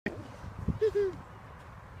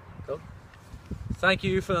Cool. Thank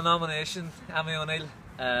you for the nomination, Amy O'Neill,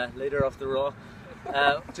 leader of the Raw.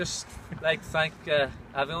 Just like to thank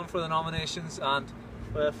everyone for the nominations and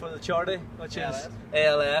for the charity, which is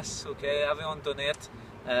ALS. Okay, everyone donate.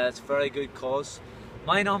 It's a very good cause.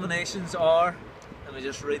 My nominations are, let me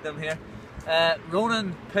just read them here.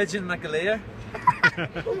 Ronan Pigeon McAleer,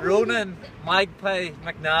 Ronan Magpie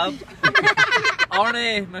McNabb,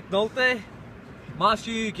 Arnie McNulty,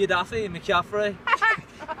 Matthew Gaddafi McCaffrey,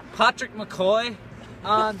 Patrick McCoy,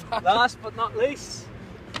 and last but not least,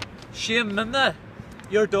 Shane Mimna,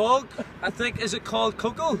 your dog. I think, is it called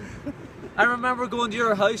Coco? I remember going to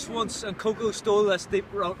your house once and Coco stole this deep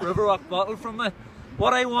River Rock bottle from me.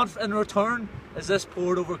 What I want in return is this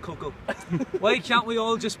poured over Coco. Why can't we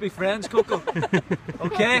all just be friends, Coco?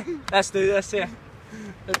 Okay, let's do this here.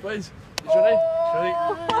 Hey boys, you ready?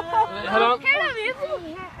 Head on.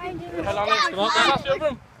 Head on, come on, pass you over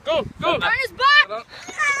him. Go, go. Turn his back.